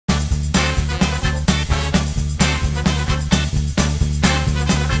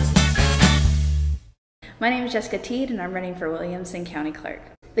My name is Jessica Tiedt and I'm running for Williamson County Clerk.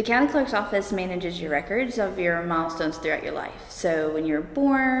 The County Clerk's Office manages your records of your milestones throughout your life. So when you're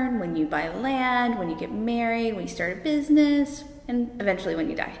born, when you buy land, when you get married, when you start a business, and eventually when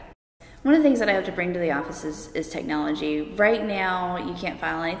you die. One of the things that I hope to bring to the office is technology. Right now, you can't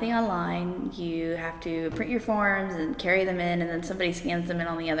file anything online. You have to print your forms and carry them in, and then somebody scans them in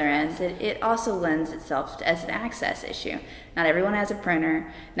on the other end. It also lends itself as an access issue. Not everyone has a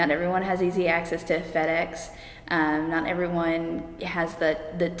printer. Not everyone has easy access to FedEx. Not everyone has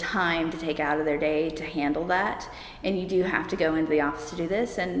the time to take out of their day to handle that. And you do have to go into the office to do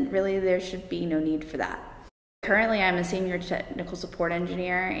this, and really there should be no need for that. Currently, I'm a senior technical support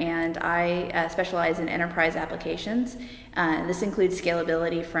engineer, and I specialize in enterprise applications. This includes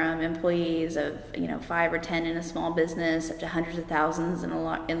scalability from employees of 5 or 10 in a small business up to hundreds of thousands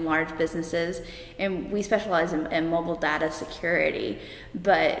in large businesses. And we specialize in mobile data security.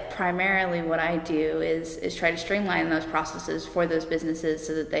 But primarily, what I do is try to streamline those processes for those businesses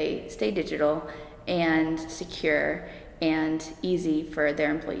so that they stay digital and secure and easy for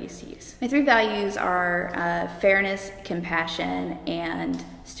their employees to use. My 3 values are fairness, compassion, and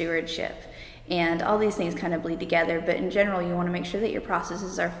stewardship. And all these things kind of bleed together, but in general, you want to make sure that your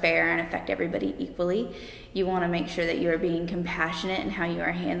processes are fair and affect everybody equally. You want to make sure that you are being compassionate in how you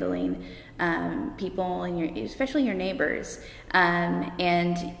are handling people and especially your neighbors.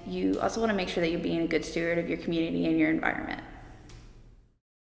 And you also want to make sure that you're being a good steward of your community and your environment.